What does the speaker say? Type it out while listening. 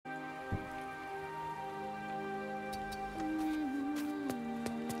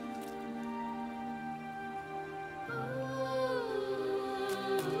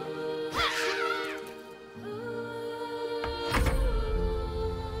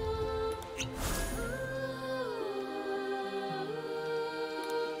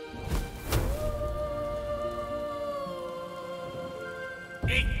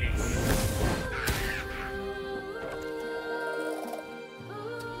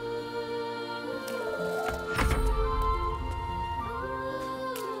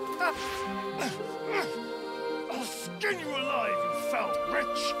I'll skin you alive, you foul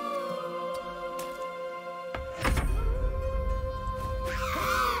wretch!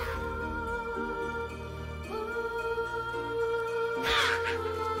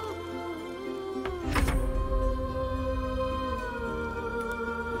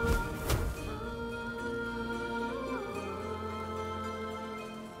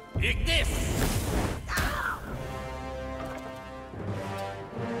 Take this!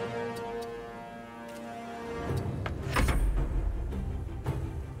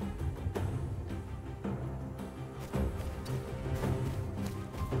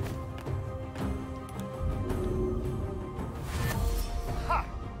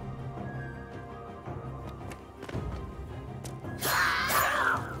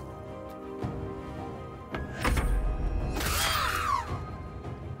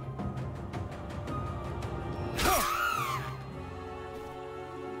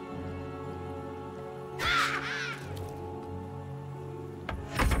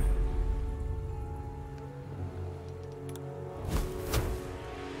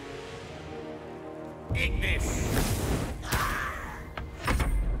 Eat this!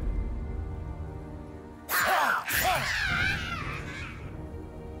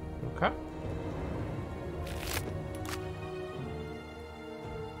 Okay.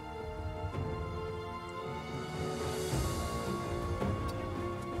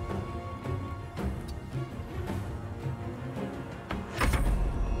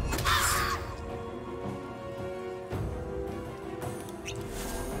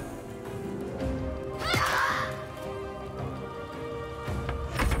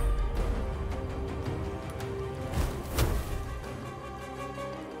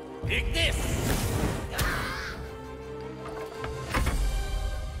 Take this!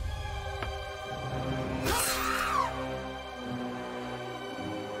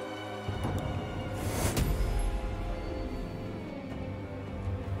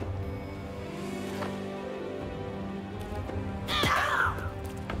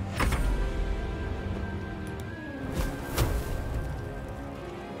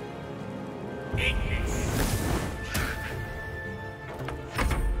 Take this!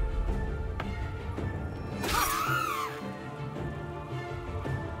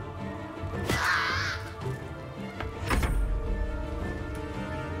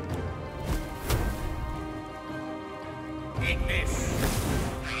 Take this!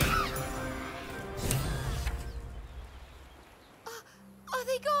 Are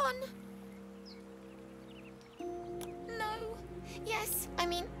they gone? No. Yes, I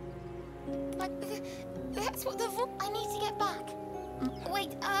mean, like, that's what the I need to get back.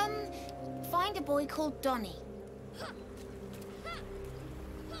 Wait, find a boy called Donnie.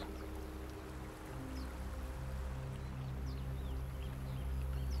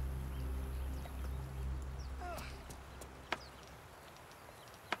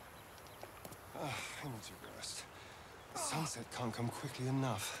 I need to rest. The sunset can't come quickly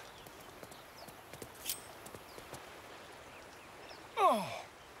enough. Oh!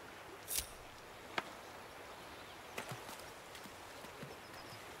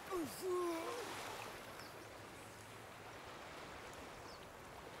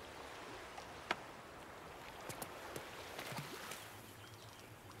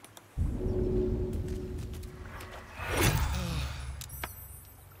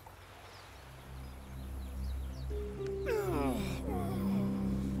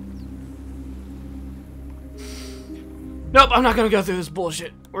 Nope, I'm not gonna go through this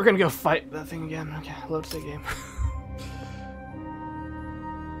bullshit. We're gonna go fight that thing again. Okay, load save game.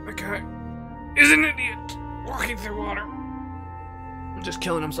 Okay. Is an idiot walking through water. Just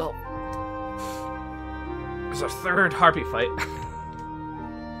killing himself. It's our third harpy fight.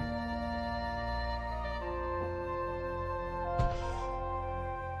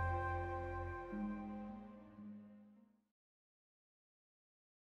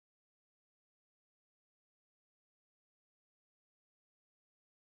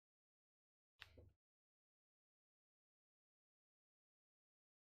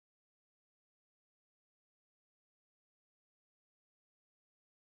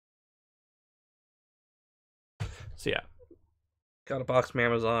 So yeah, got a box from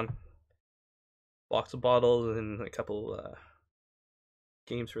Amazon, box of bottles, and a couple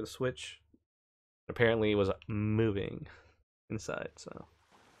games for the Switch. Apparently, it was moving inside. So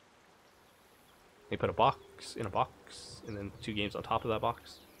They put a box in a box, and then 2 games on top of that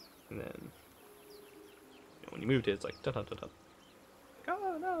box, and then when you moved it, it's like dun dun dun dun. Like,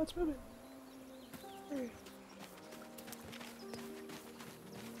 oh no, it's moving. Hey.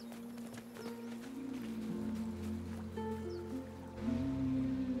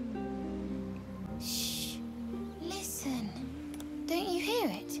 Shh. Listen. Don't you hear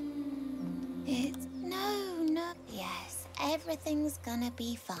it? It's no. Yes, everything's gonna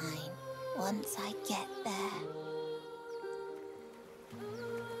be fine once I get there.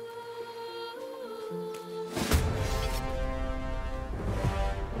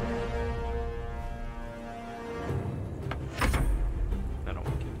 I don't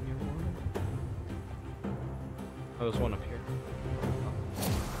want to get in here. Oh, there's one up here.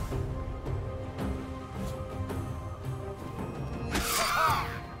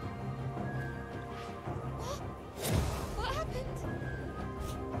 What happened?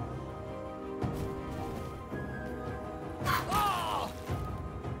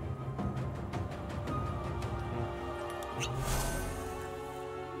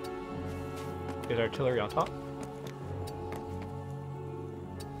 There's artillery on top.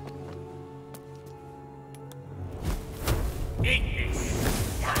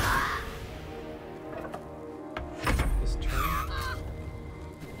 This turn.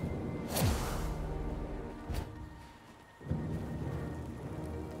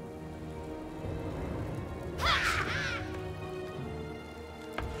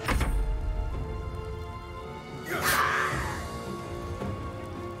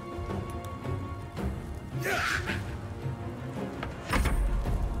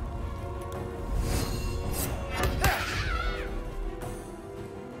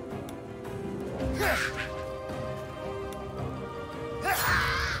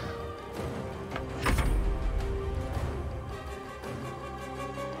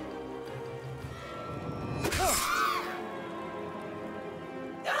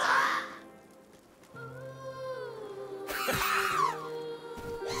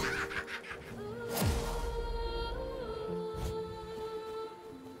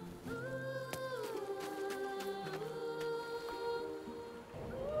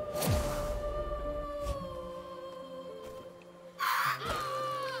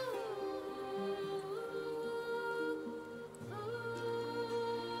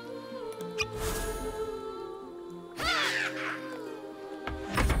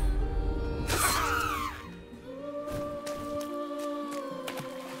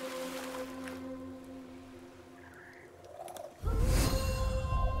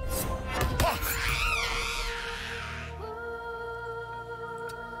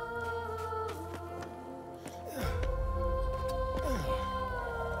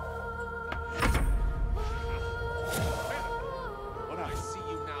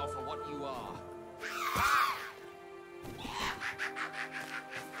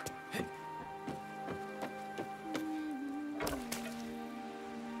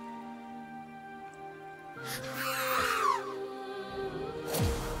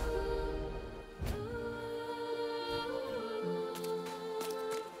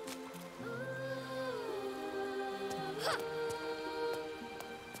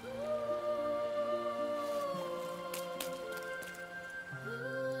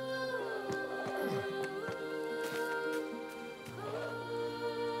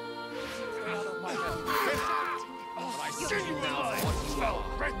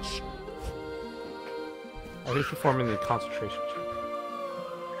 Are they performing the concentration check?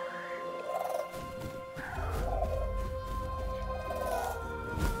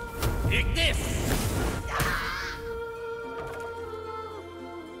 Take this!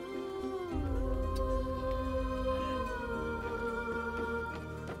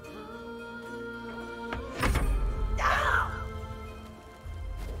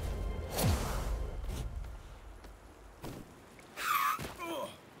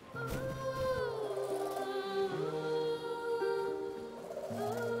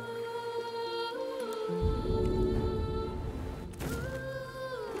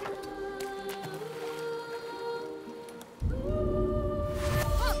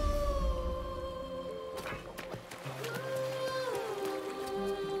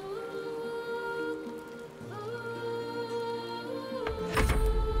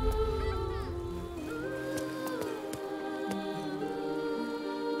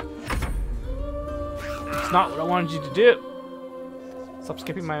 Not what I wanted you to do. Stop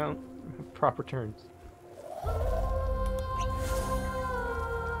skipping my own proper turns.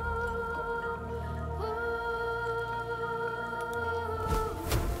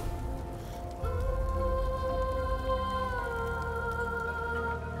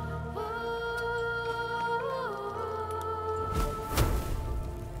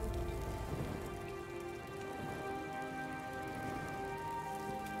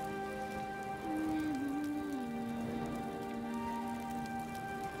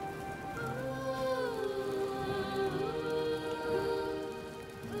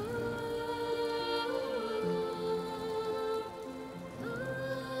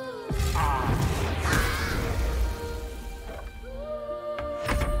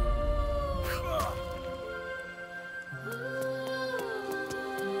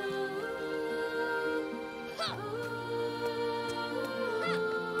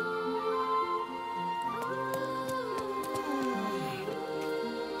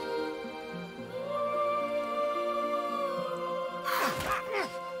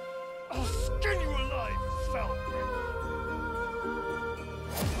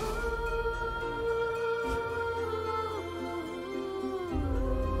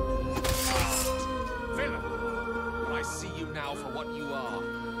 what you are.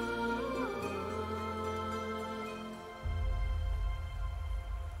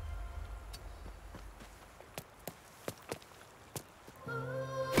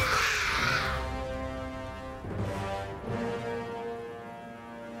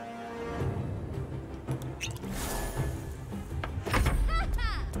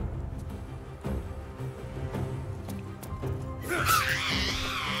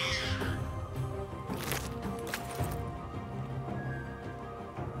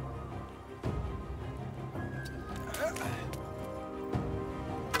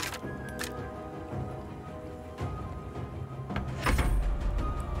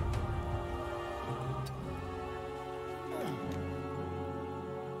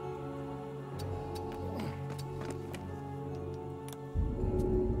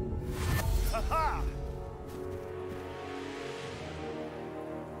 Ha!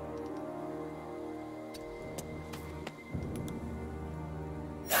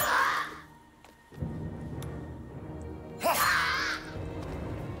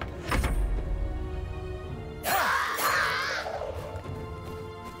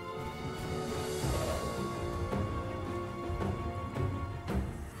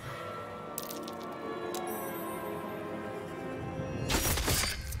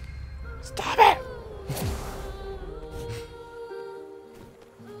 Stop it!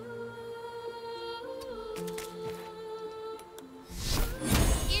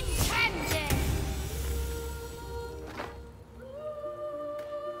 Intended!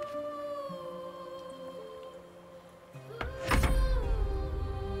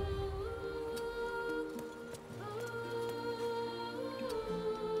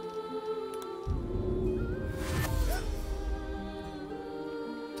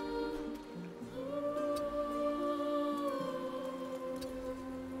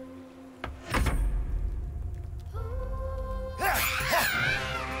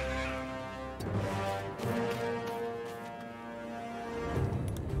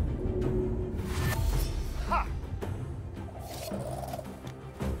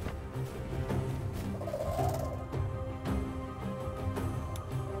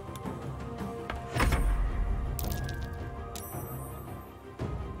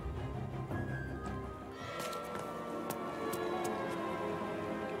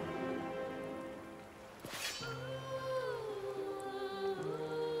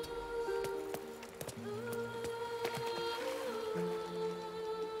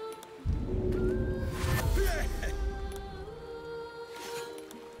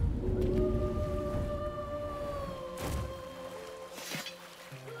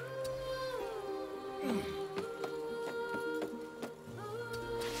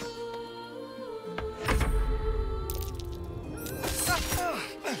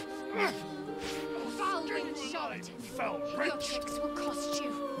 Skin you alive, you fell Your wretch! tricks will cost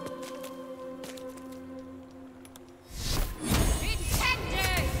you.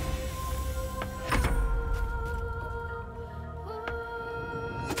 Intended!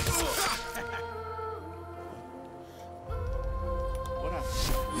 What happened?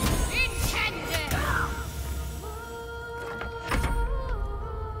 Intended!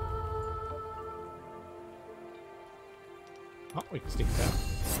 Oh, we can sneak that.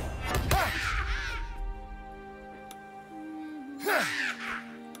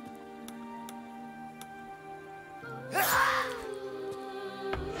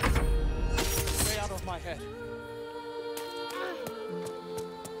 Stay out of my head.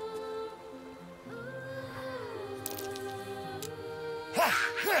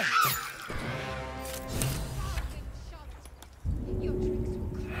 Your tricks will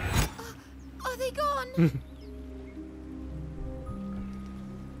cost. Are they gone?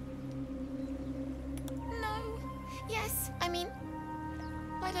 No. Yes. I mean,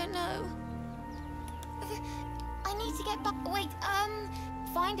 I don't know. I need to get back. Wait.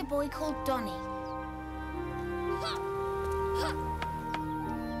 Find a boy called Donny.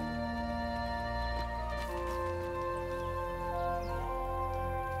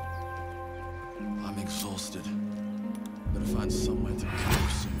 I'm exhausted. Better find somewhere to go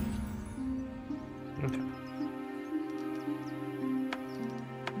soon. Okay.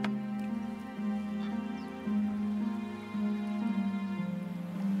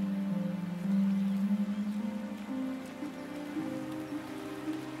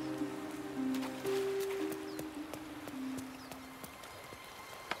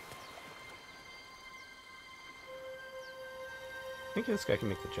 I think this guy can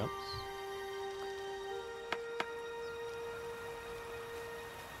make the jumps.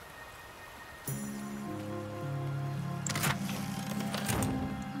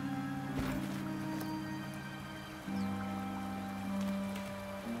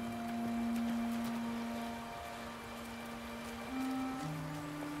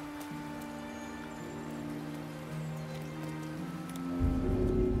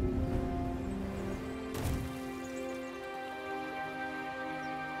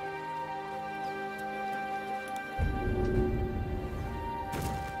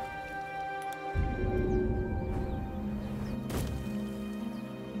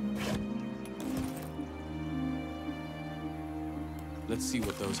 Let's see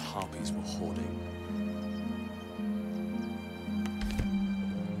what those harpies were hoarding.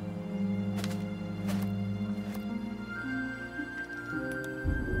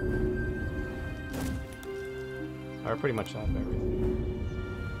 I pretty much have everything.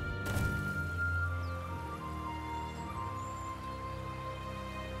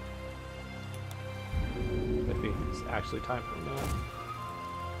 Maybe it's actually time for a nap.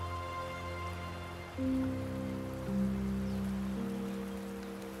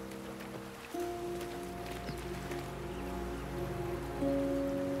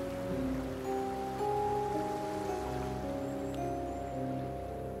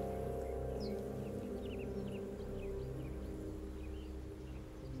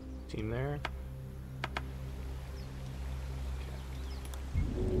 Team there.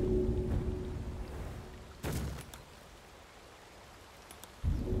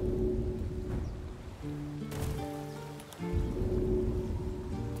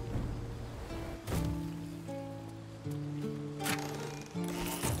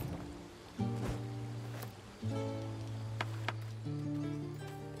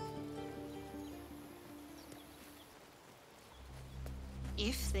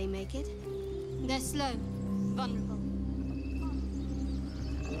 If they make it, they're slow, vulnerable.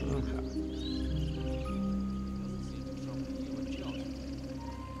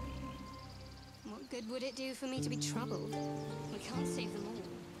 What good would it do for me to be troubled? We can't save them all.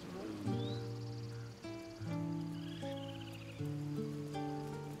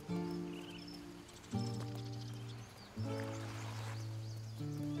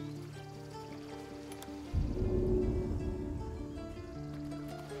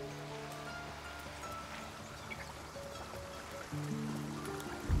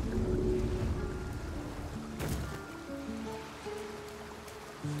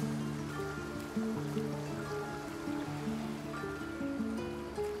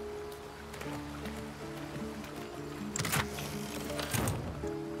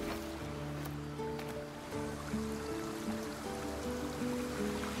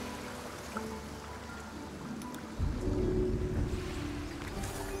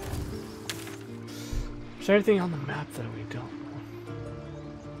 Is there anything on the map that we don't know?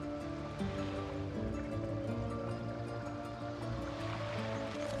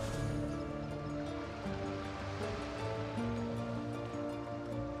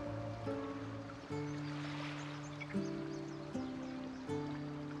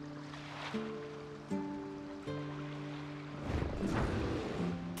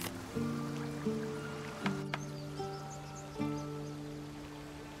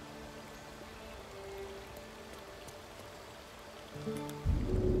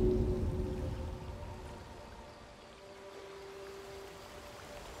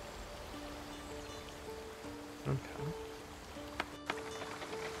 Okay.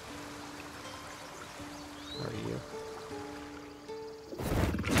 Where are you?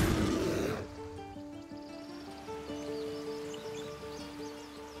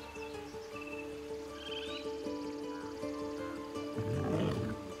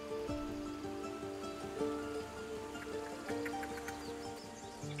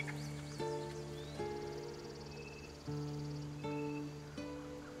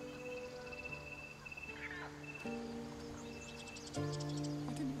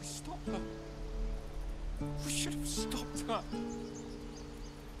 Why didn't we stop her? We should have stopped her.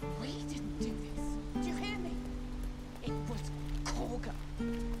 We didn't do this. Do you hear me? It was Korga.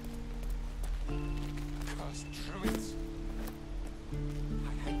 Cursed druids.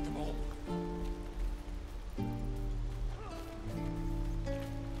 I hate them all.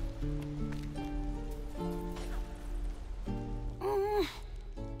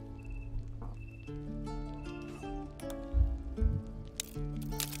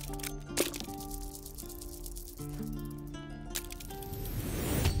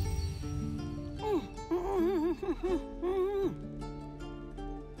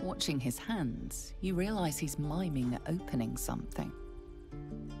 Watching his hands, you realize he's miming opening something.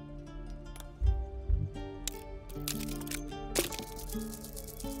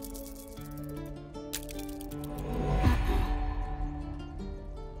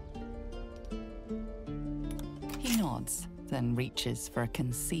 He nods, then reaches for a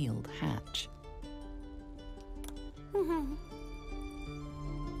concealed hatch.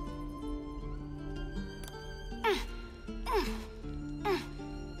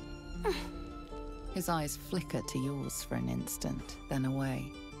 His eyes flicker to yours for an instant, then away,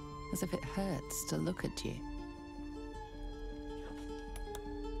 as if it hurts to look at you.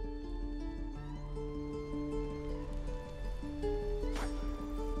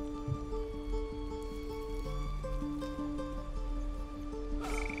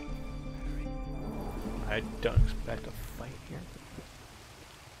 I don't expect a fight here.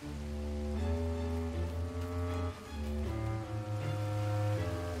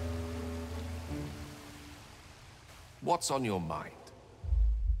 What's on your mind?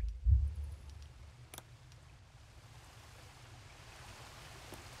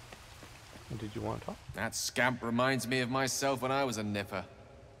 Did you want to talk? That scamp reminds me of myself when I was a nipper.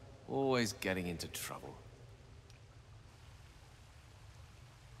 Always getting into trouble.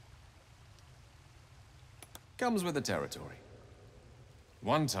 Comes with the territory.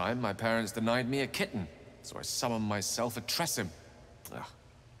 One time, my parents denied me a kitten, so I summoned myself a Tressim. Ah,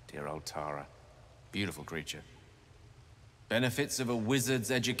 dear old Tara. Beautiful creature. Benefits of a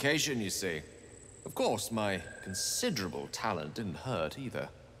wizard's education, you see. Of course, my considerable talent didn't hurt either.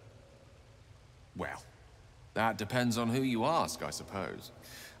 Well, that depends on who you ask, I suppose.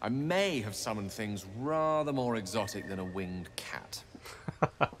 I may have summoned things rather more exotic than a winged cat.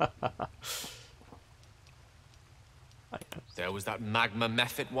 There was that magma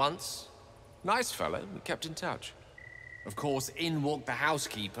mephit once. Nice fellow, we kept in touch. Of course, in walked the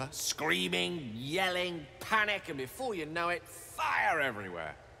housekeeper, screaming, yelling, panic, and before you know it, fire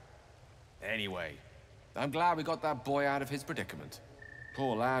everywhere. Anyway, I'm glad we got that boy out of his predicament.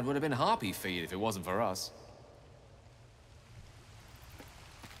 Poor lad would have been harpy feed if it wasn't for us.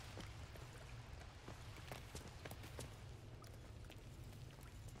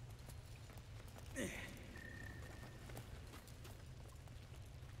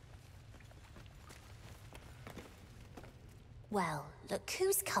 Well, look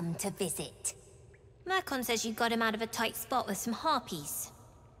who's come to visit. Mercon says you got him out of a tight spot with some harpies.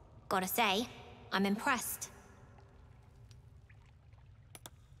 Gotta say, I'm impressed.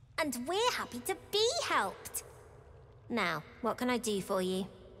 And we're happy to be helped. Now, what can I do for you?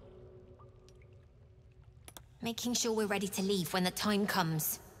 Making sure we're ready to leave when the time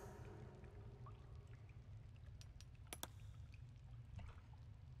comes.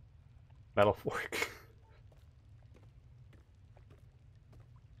 Metal fork.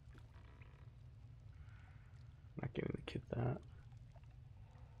 Not giving the kid that.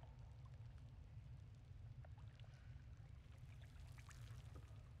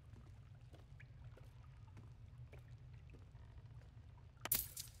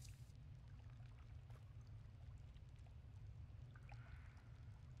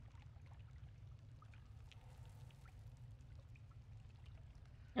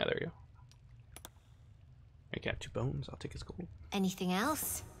 Yeah, there we go. I got 2 bones. I'll take his gold. Anything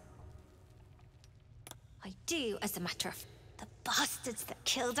else? I do, as a matter of... The bastards that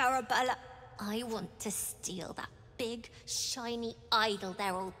killed Arabella. I want to steal that big, shiny idol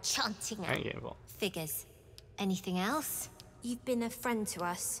they're all chanting I at. ain't getting involved. Figures. Anything else? You've been a friend to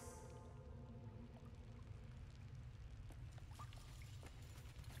us.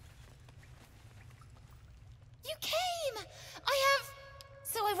 You came!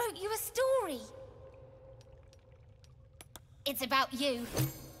 So I wrote you a story. It's about you.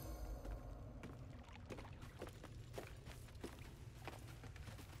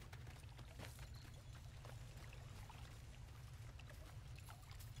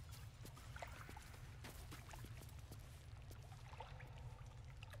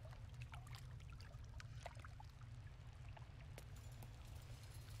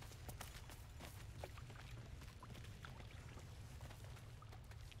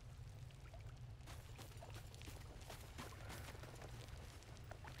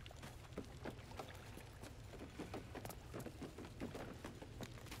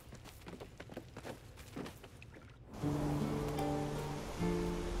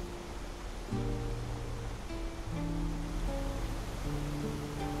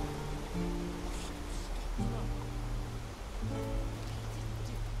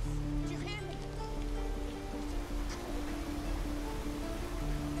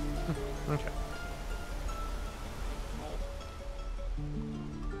 Okay.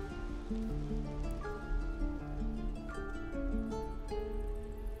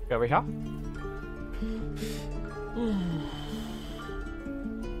 Over here.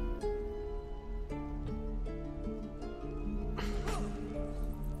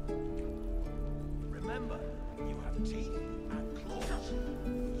 Remember, you have teeth and claws.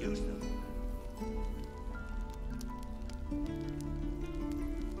 Use them.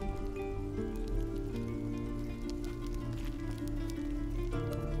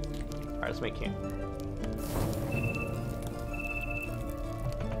 Alright, let's make camp.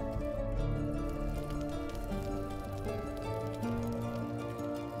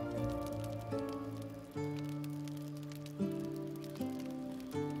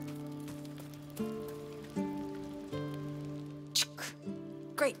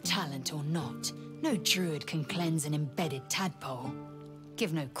 Great talent or not, No druid can cleanse an embedded tadpole.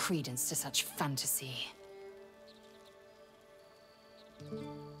 Give no credence to such fantasy.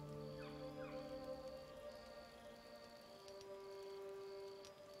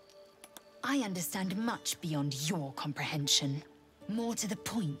 I understand much beyond your comprehension. More to the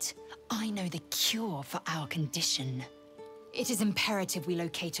point, I know the cure for our condition. It is imperative we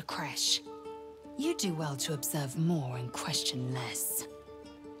locate a creche. You do well to observe more and question less.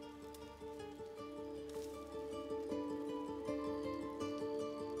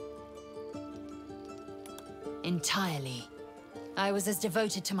 Entirely. I was as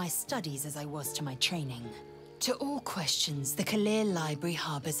devoted to my studies as I was to my training. To all questions, the Kalir Library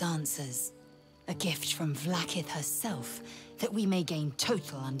harbors answers. A gift from Vlaakith herself, that we may gain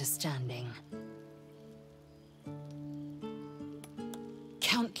total understanding.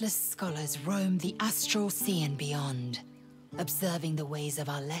 Countless scholars roam the astral sea and beyond, observing the ways of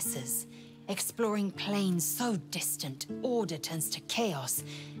our lessers, exploring planes so distant, order turns to chaos,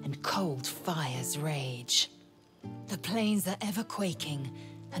 and cold fires rage. The planes are ever quaking,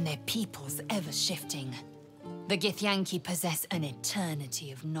 and their peoples ever shifting. The Githyanki possess an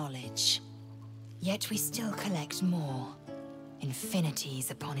eternity of knowledge. Yet we still collect more. Infinities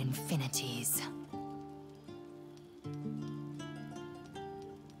upon infinities.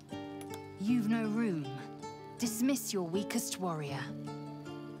 You've no room. Dismiss your weakest warrior.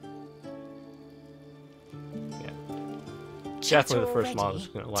 Yeah. Definitely the first mod is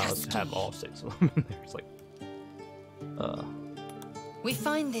going to allow us to have all 6 of them in there. It's like, We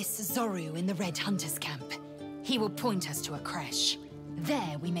find this Zoru in the Red Hunter's camp. He will point us to a creche.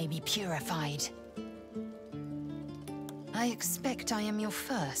 There we may be purified. I expect I am your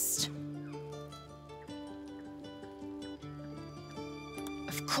first.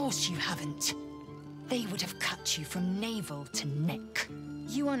 Of course you haven't. They would have cut you from navel to neck.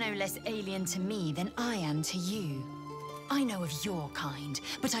 You are no less alien to me than I am to you. I know of your kind,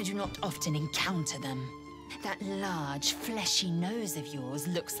 but I do not often encounter them. That large, fleshy nose of yours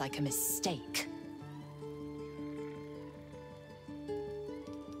looks like a mistake.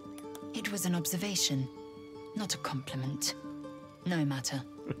 It was an observation, not a compliment. No matter.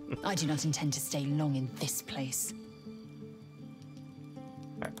 I do not intend to stay long in this place.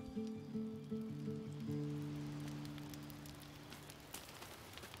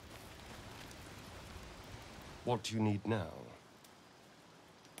 What do you need now?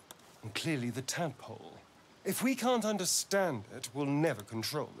 And clearly the tadpole. If we can't understand it, we'll never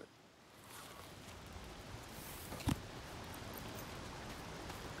control it.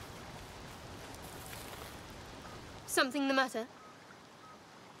 Something the matter?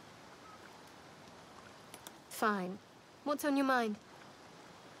 Fine. What's on your mind?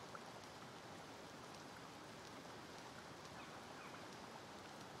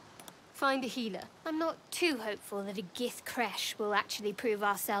 Find a healer. I'm not too hopeful that a Gith creche will actually prove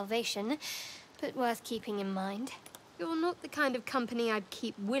our salvation, but worth keeping in mind. You're not the kind of company I'd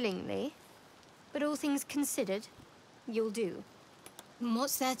keep willingly, but all things considered, you'll do.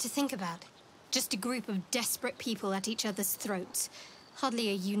 What's there to think about? Just a group of desperate people at each other's throats. Hardly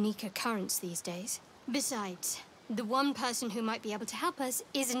a unique occurrence these days. Besides, the one person who might be able to help us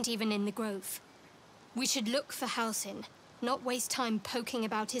isn't even in the grove. We should look for Halsin, not waste time poking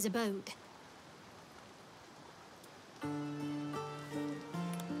about his abode.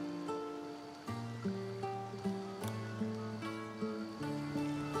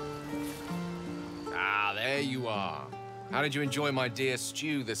 Ah, there you are. How did you enjoy my dear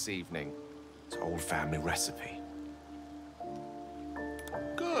stew this evening? It's an old family recipe.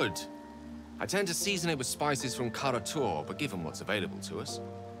 Good. I tend to season it with spices from Karator, but given what's available to us,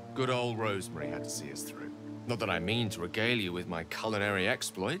 good old Rosemary had to see us through. Not that I mean to regale you with my culinary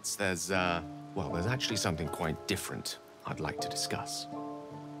exploits. There's actually something quite different I'd like to discuss.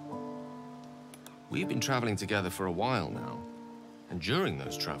 We've been traveling together for a while now, and during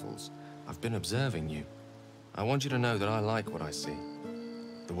those travels, I've been observing you. I want you to know that I like what I see.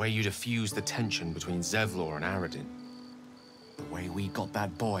 The way you diffuse the tension between Zevlor and Aradin. The way we got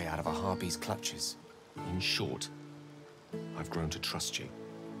that boy out of a harpy's clutches. In short, I've grown to trust you.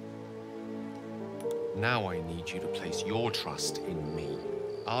 Now I need you to place your trust in me.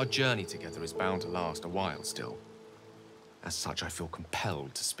 Our journey together is bound to last a while still. As such, I feel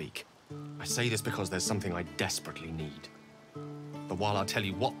compelled to speak. I say this because there's something I desperately need. But while I'll tell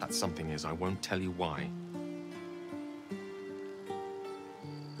you what that something is, I won't tell you why.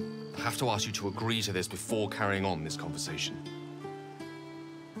 I have to ask you to agree to this before carrying on this conversation.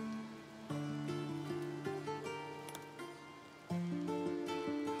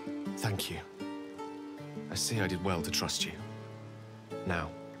 Thank you. I see I did well to trust you.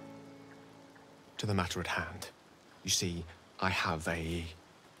 Now, to the matter at hand. You see, I have a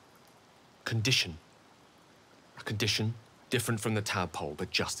condition. A condition different from the tadpole,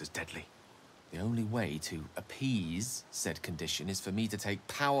 but just as deadly. The only way to appease said condition is for me to take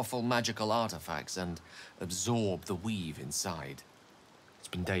powerful magical artifacts and absorb the weave inside. It's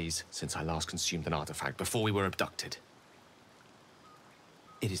been days since I last consumed an artifact, before we were abducted.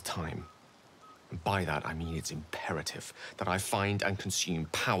 It is time. And by that, I mean it's imperative that I find and consume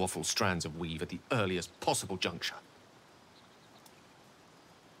powerful strands of weave at the earliest possible juncture.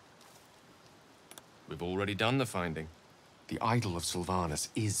 We've already done the finding. The idol of Sylvanus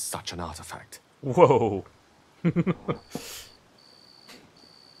is such an artifact. Whoa. And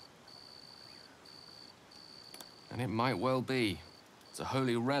it might well be. It's a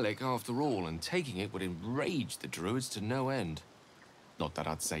holy relic after all, and taking it would enrage the druids to no end. Not that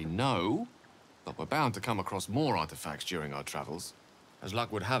I'd say no, but we're bound to come across more artifacts during our travels. As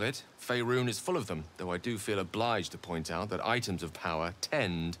luck would have it, Faerun is full of them, though I do feel obliged to point out that items of power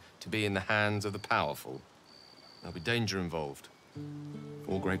tend to be in the hands of the powerful. There'll be danger involved,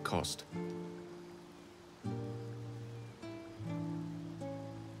 or great cost.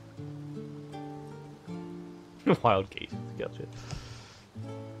 Wild gate. Gotcha.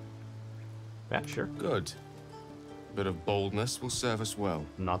 Yeah, sure. Good. A bit of boldness will serve us well.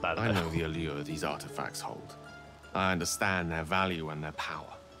 Not that I know the allure these artifacts hold. I understand their value and their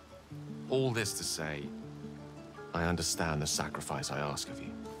power. All this to say, I understand the sacrifice I ask of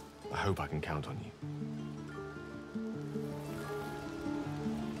you. I hope I can count on you.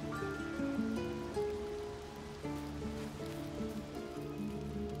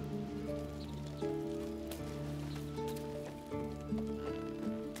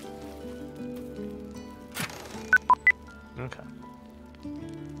 Okay.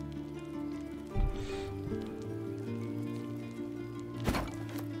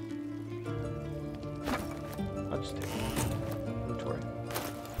 I'll just take inventory.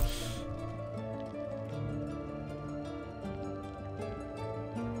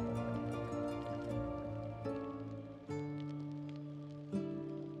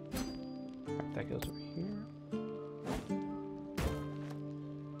 Alright, that goes over here.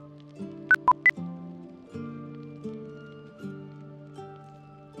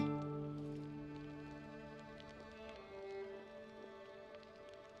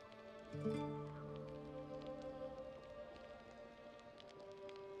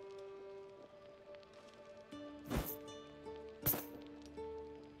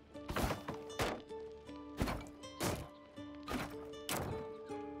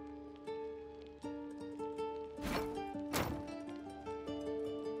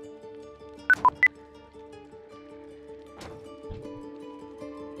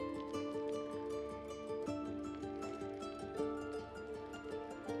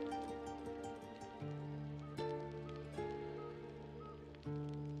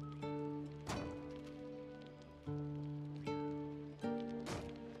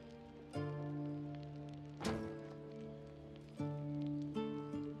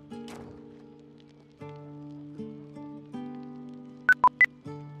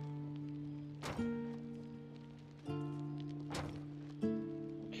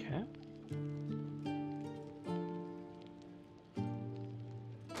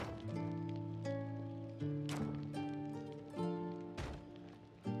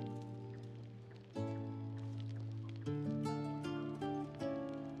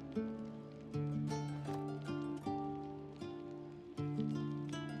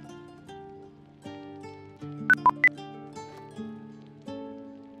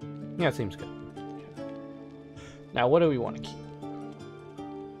 Yeah, it seems good. Okay. Now, what do we want to keep?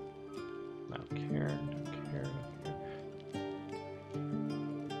 Don't care, don't care, don't care.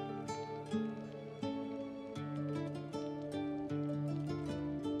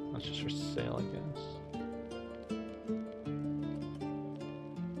 That's just for sale, I guess.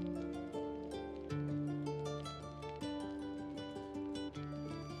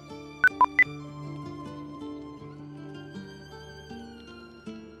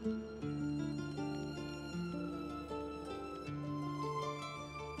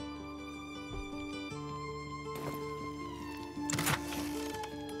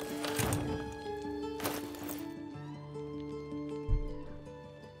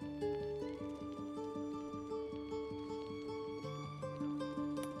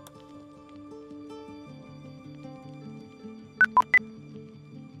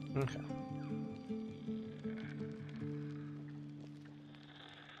 Okay.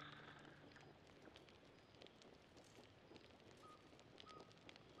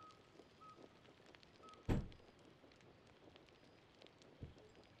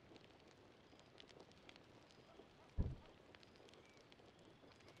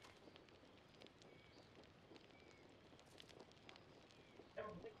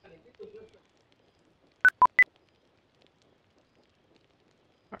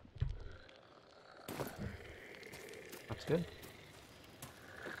 That's good.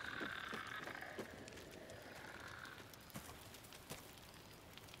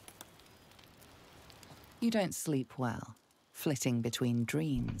 You don't sleep well, flitting between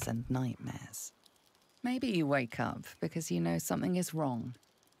dreams and nightmares. Maybe you wake up because you know something is wrong.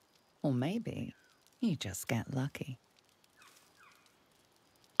 Or maybe you just get lucky.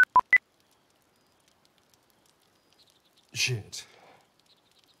 Shit.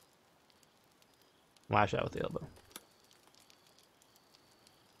 Lash out with the elbow.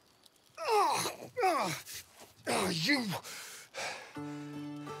 You!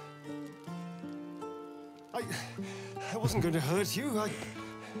 I wasn't going to hurt you.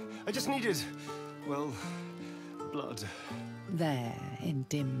 I just needed, well, blood. There, in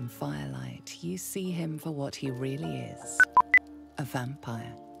dim firelight, you see him for what he really is. A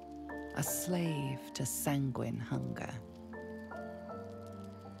vampire. A slave to sanguine hunger.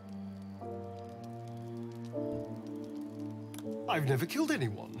 I've never killed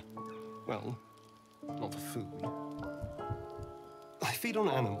anyone. Well, not for food. I feed on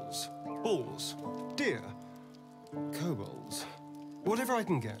animals. Boars, deer, kobolds, whatever I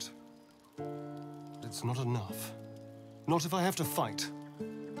can get. But it's not enough. Not if I have to fight.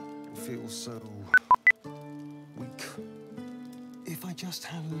 It feels so weak. If I just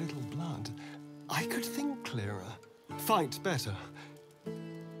had a little blood, I could think clearer, fight better.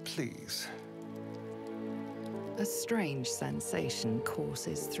 Please. A strange sensation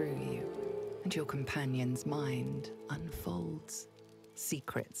courses through you, and your companion's mind unfolds,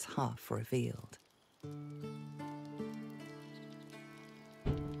 secrets half revealed.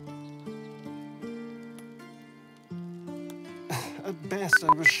 At best,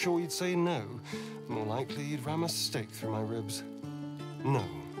 I was sure you'd say no. More likely, you'd ram a stake through my ribs. No.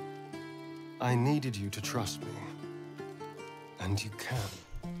 I needed you to trust me. And you can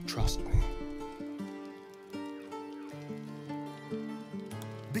trust me.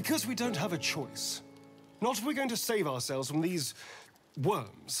 Because we don't have a choice. Not if we're going to save ourselves from these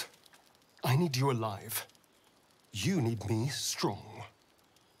worms. I need you alive. You need me strong.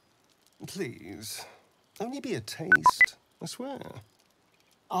 Please, only be a taste, I swear.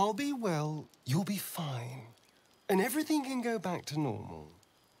 I'll be well, you'll be fine. And everything can go back to normal.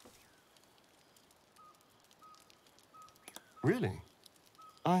 Really?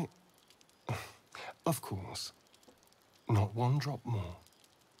 Of course. Not one drop more.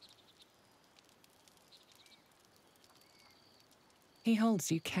 He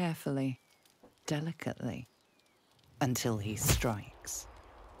holds you carefully, delicately, until he strikes.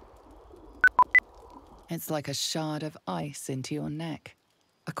 It's like a shard of ice into your neck,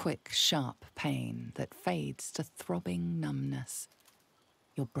 a quick, sharp pain that fades to throbbing numbness.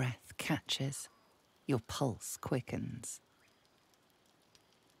 Your breath catches, your pulse quickens.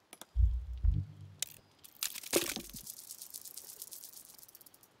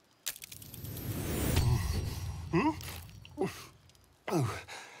 Hmm? Oh,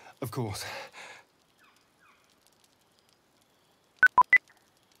 of course.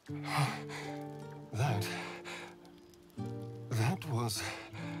 That was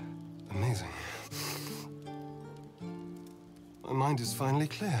amazing. My mind is finally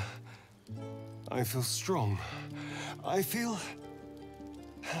clear. I feel strong. I feel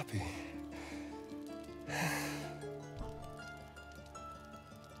happy.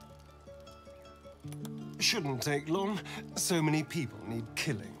 Shouldn't take long. So many people need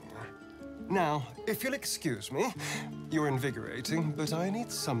killing. Now, if you'll excuse me, you're invigorating, but I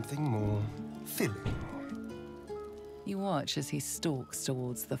need something more filling. You watch as he stalks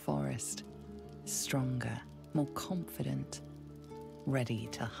towards the forest, stronger, more confident, ready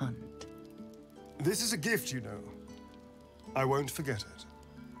to hunt. This is a gift, you know. I won't forget it.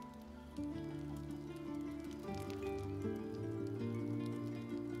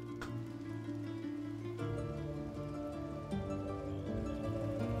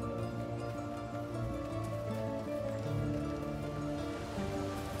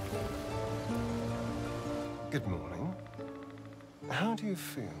 Good morning. How do you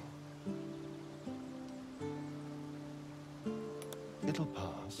feel? It'll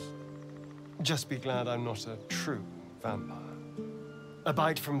pass. Just be glad I'm not a true vampire. A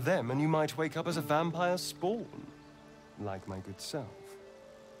bite from them and you might wake up as a vampire spawn, like my good self.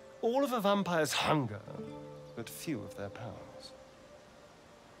 All of a vampire's hunger, but few of their powers.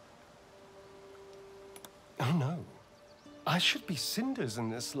 Oh no, I should be cinders in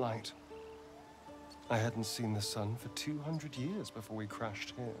this light. I hadn't seen the sun for 200 years before we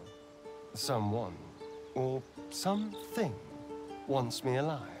crashed here. Someone, or something, wants me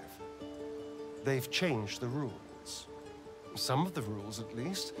alive. They've changed the rules. Some of the rules, at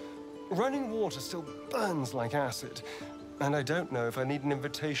least. Running water still burns like acid, and I don't know if I need an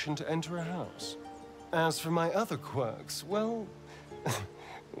invitation to enter a house. As for my other quirks, well,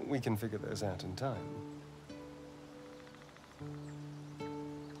 we can figure those out in time.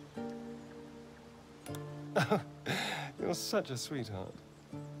 Oh, you're such a sweetheart.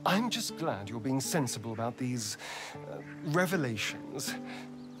 I'm just glad you're being sensible about these revelations.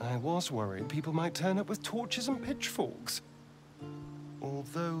 I was worried people might turn up with torches and pitchforks.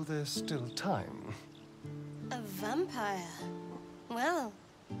 Although there's still time. A vampire? Well,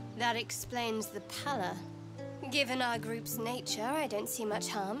 that explains the pallor. Given our group's nature, I don't see much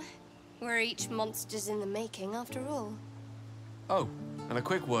harm. We're each monsters in the making, after all. Oh, and a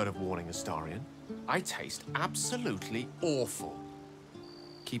quick word of warning, Astarion. I taste absolutely awful.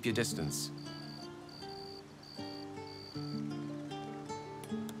 Keep your distance.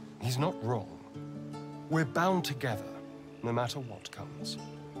 He's not wrong. We're bound together, no matter what comes.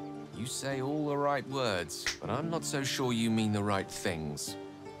 You say all the right words, but I'm not so sure you mean the right things.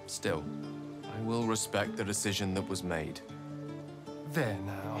 Still, I will respect the decision that was made. There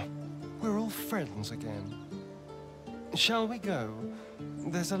now. We're all friends again. Shall we go?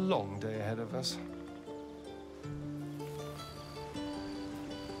 There's a long day ahead of us.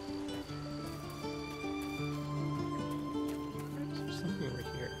 There's something over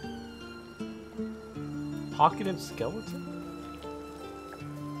here. Pocketed skeleton?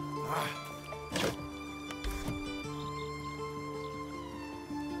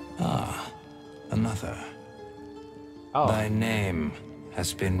 Another. Oh. Thy name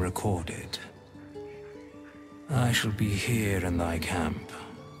has been recorded. I shall be here in thy camp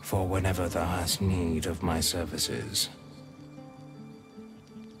for whenever thou hast need of my services.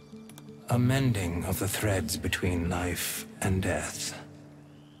 A mending of the threads between life and death.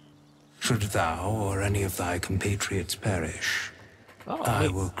 Should thou or any of thy compatriots perish, I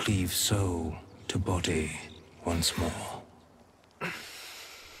will cleave soul to body once more.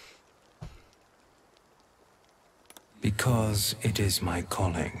 Because it is my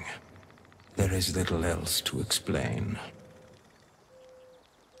calling, there is little else to explain.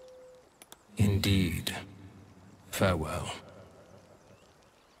 Indeed, farewell.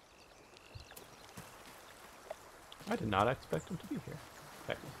 I did not expect him to be here,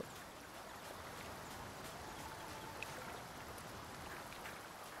 technically.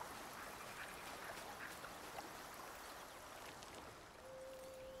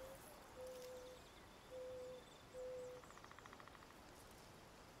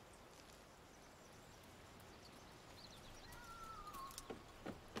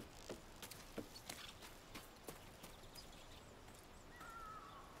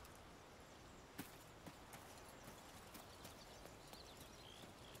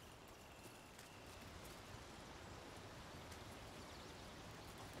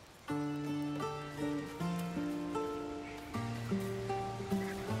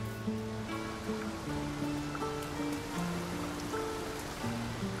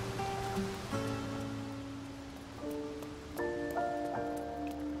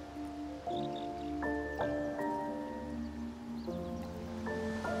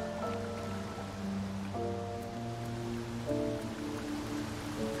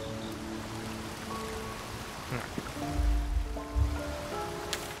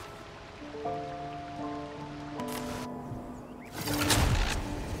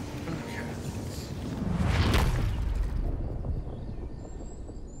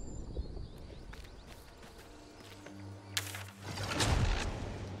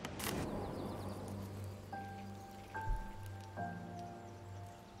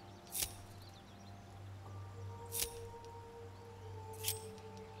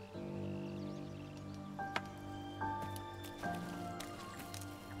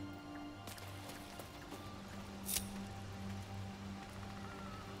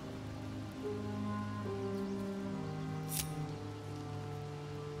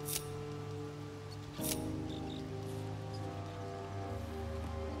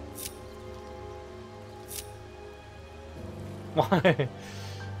 Why?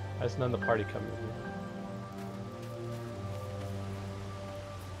 Why is none of the party coming with me?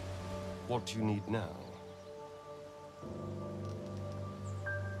 What do you need now?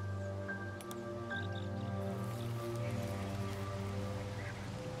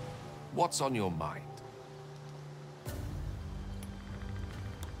 What's on your mind?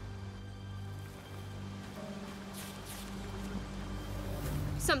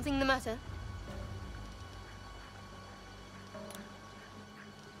 Something the matter?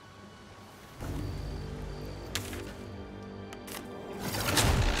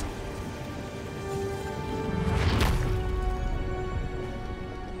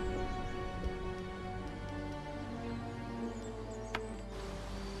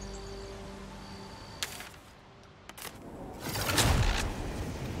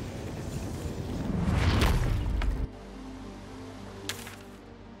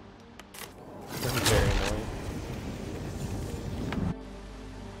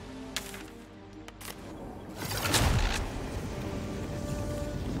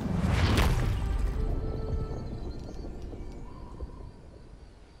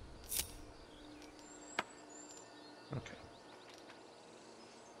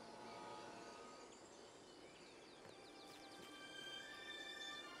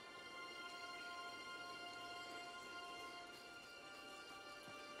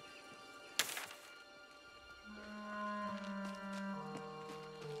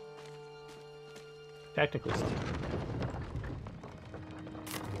 Technically something.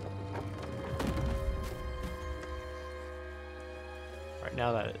 Right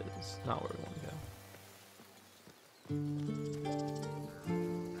now that is not where we want to go.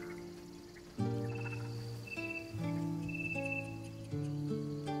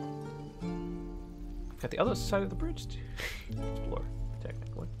 Got the other side of the bridge to explore,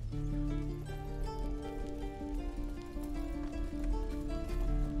 technically.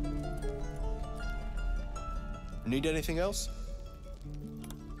 Need anything else?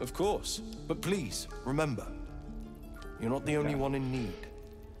 Of course, but please, remember, you're not the only one in need.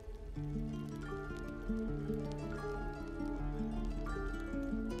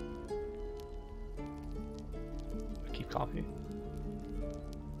 Keep coffee.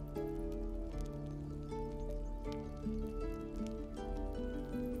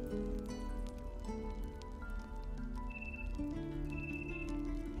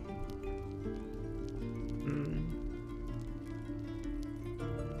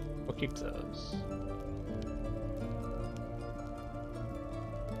 We'll keep those.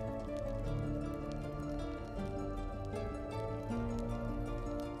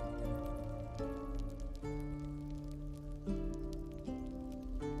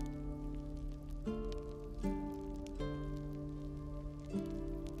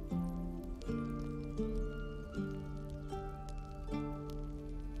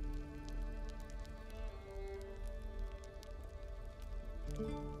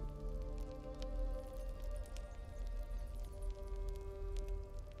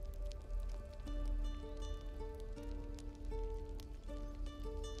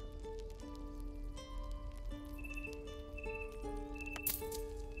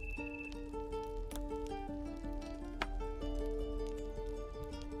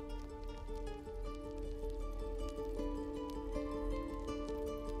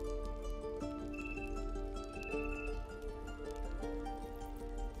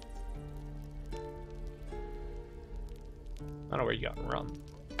 I don't know where you got rum.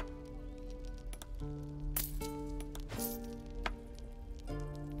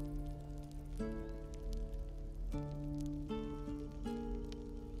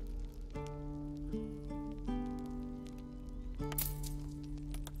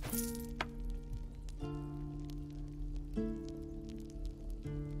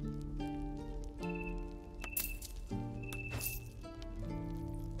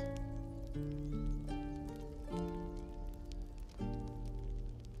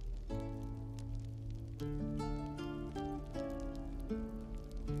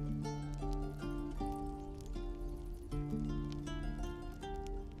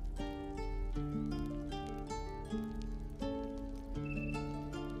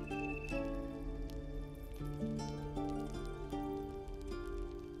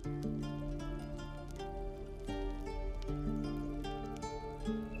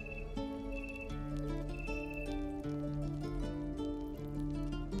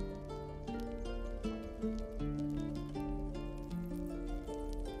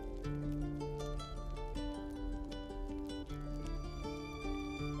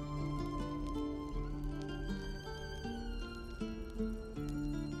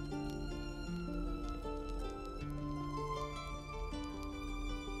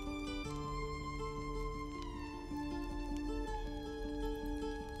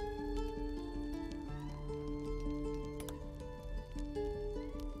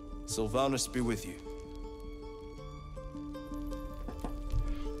 Sylvanus be with you.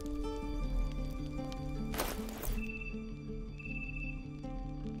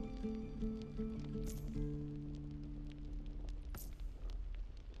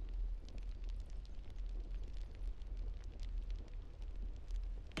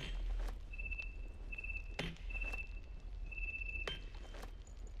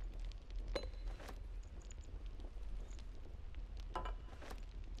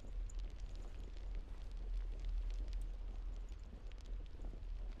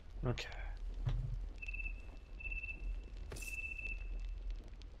 Okay.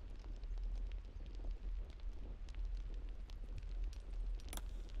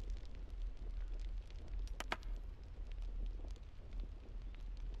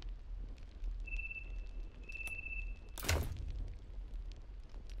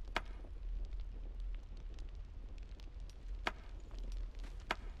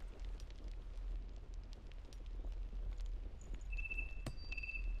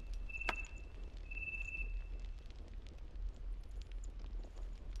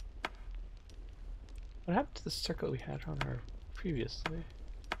 What happened to the circle we had on her previously?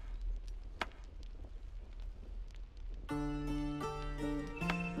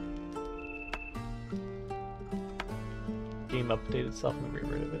 update itself and get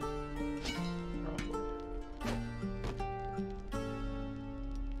rid of it.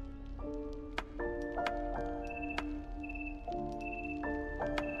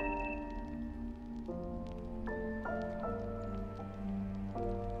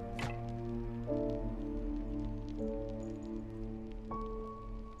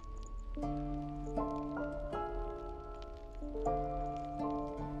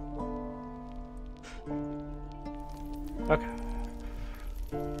 Okay.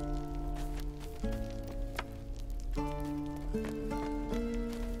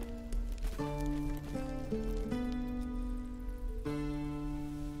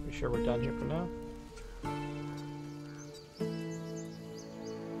 You sure we're done here for now?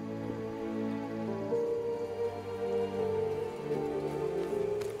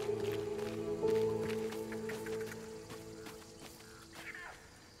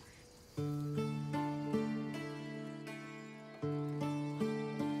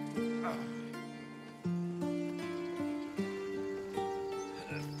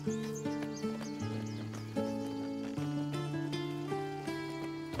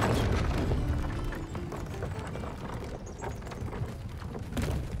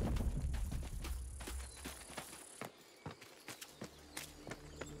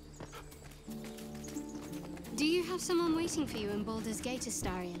 Do you have someone waiting for you in Baldur's Gate,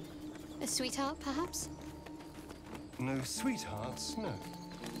 Astarion? A sweetheart, perhaps? No sweethearts, no.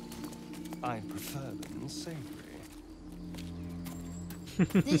 I prefer them savory.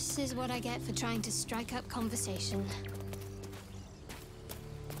 This is what I get for trying to strike up conversation.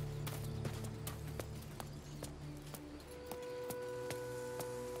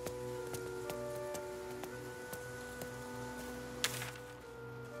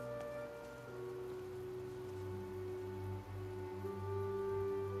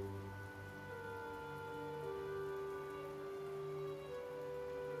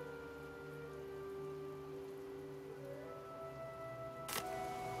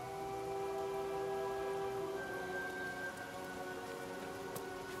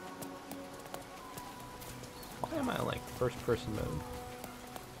 Why am I like first person mode?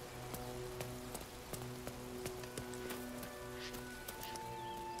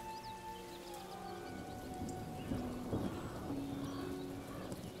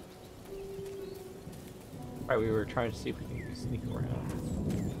 Right, we were trying to see if we can sneak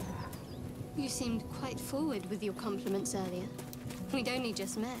around. You seemed quite forward with your compliments earlier. We'd only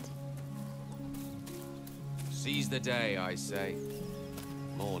just met. Seize the day, I say.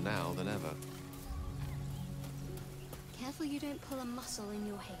 More now than ever. Careful you don't pull a muscle in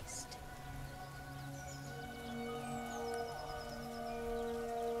your haste.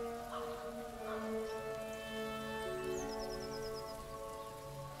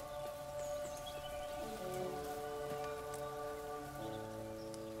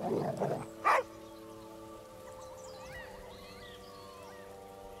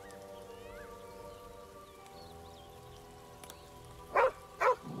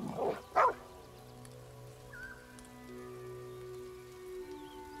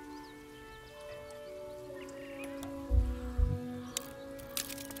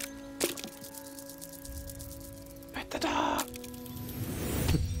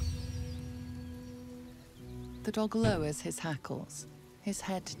 The dog lowers his hackles, his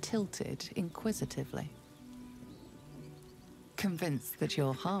head tilted inquisitively. Convinced that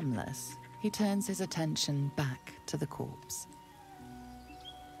you're harmless, he turns his attention back to the corpse.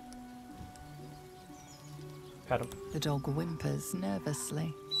 Pet him. The dog whimpers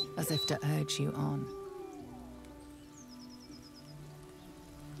nervously, as if to urge you on.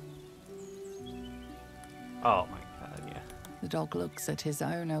 Oh my god, yeah. The dog looks at his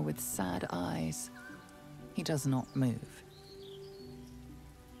owner with sad eyes. He does not move.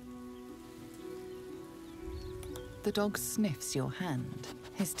 The dog sniffs your hand,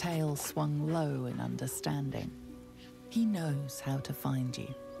 his tail swung low in understanding. He knows how to find you.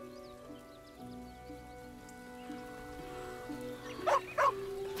 Oh,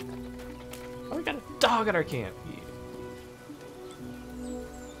 we got a dog at our camp. Yeah.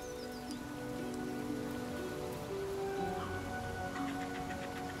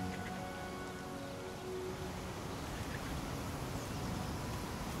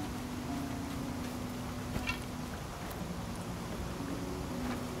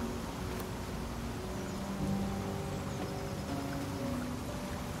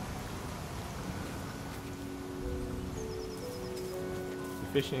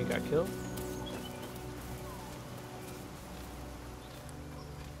 Fishing and got killed?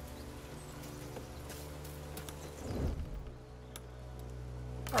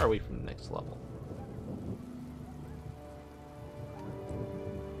 How are we from the next level?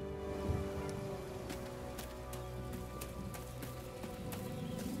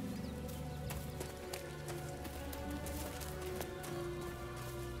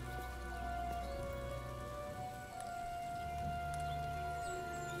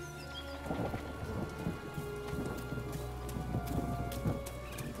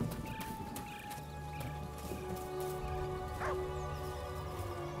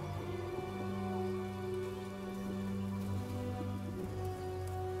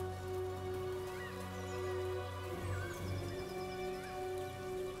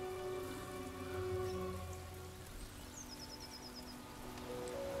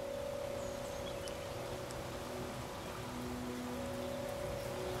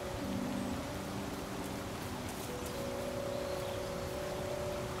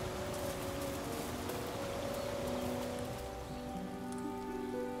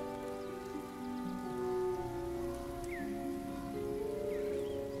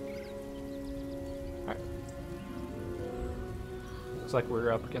 looks like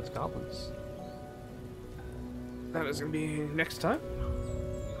we're up against goblins. That is gonna be next time.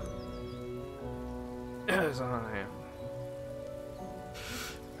 As I am.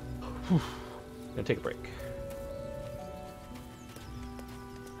 Gonna take a break.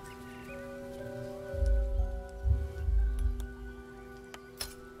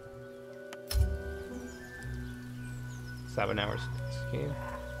 Seven hours this game.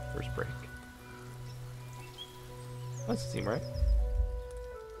 First break. That doesn't seem right.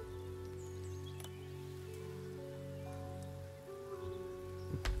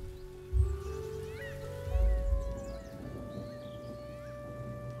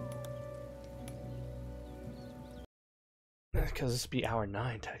 Because this would be hour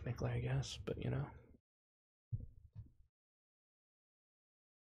 9 technically, I guess, but you know.